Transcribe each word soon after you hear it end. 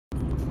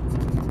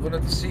I'm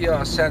gonna see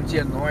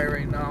Sangtiennoi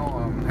right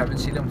now. Haven't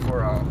seen him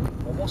for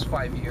almost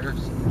 5 years.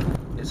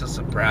 It's a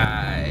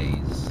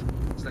surprise.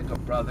 It's like a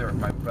brother,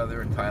 my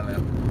brother in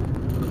Thailand.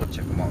 We'll go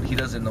check him out. He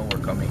doesn't know we're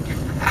coming.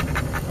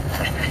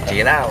 Check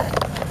it out.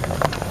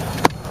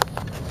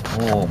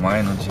 Oh, my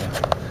energy.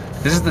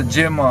 This is the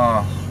gym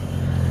I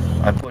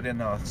put in.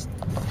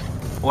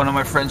 One of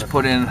my friends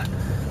put in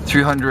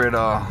 $30,000.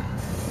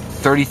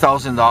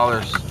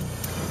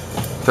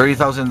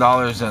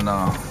 $30,000 and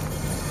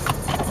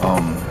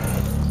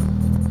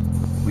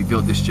we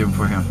built this gym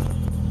for him.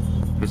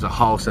 It's a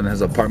house and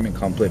has an apartment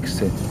complex.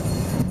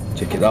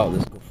 Check it out.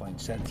 Let's go find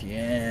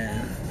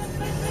Sangtien.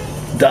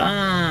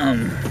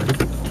 Damn.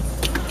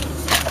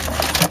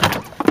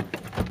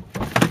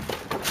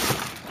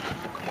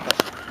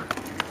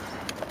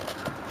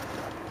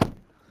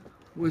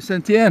 Where's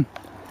Sangtien?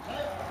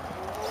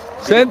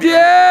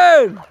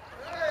 Sangtien!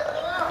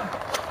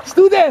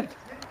 Student!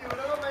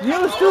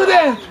 New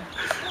student!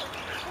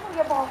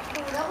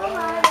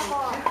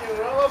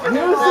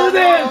 New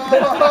student!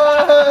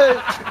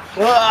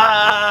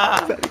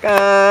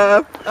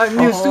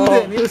 New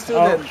student, new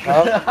student.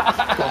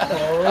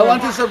 I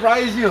want to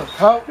surprise you.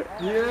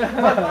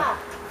 Yeah.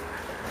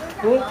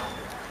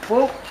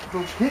 ปุ๊บถู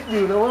กคิดอ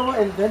ยู่นะว่าเ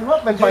อ็นว่า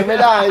เป็นไปไม่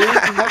ได้นี่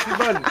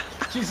impossible.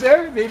 She's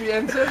there? Maybe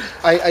Enson?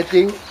 I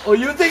think. Oh,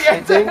 you think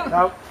Enson? ค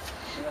รับ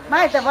ไ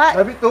ม่แต่ว่า แ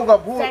ล้วพี่ตุ๊กกับ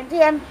พูด แสงเที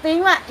ยนติ้ง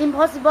ว่า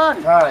impossible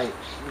ใช่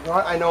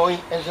because I know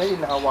Enson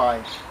in Hawaii.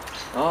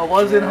 Oh,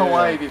 was in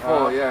Hawaii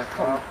before, yeah.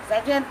 แส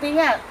งเทียนติ้ง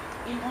อ่ะ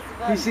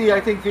impossible You see, I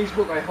think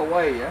Facebook at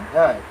Hawaii, yeah? ใ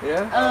ช่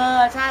Yeah?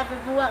 ใช่เป็น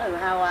พวกอยู่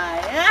ฮาวาย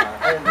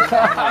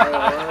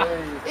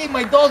Hey,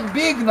 my dog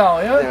big now,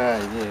 yeah?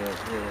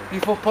 yeah.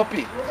 Before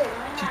puppy.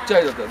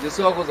 진짜이다. This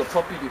dog was a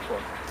puppy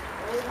before.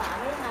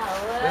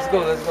 Let's go,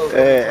 let's go.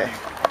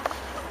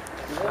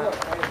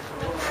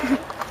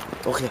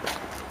 โอเค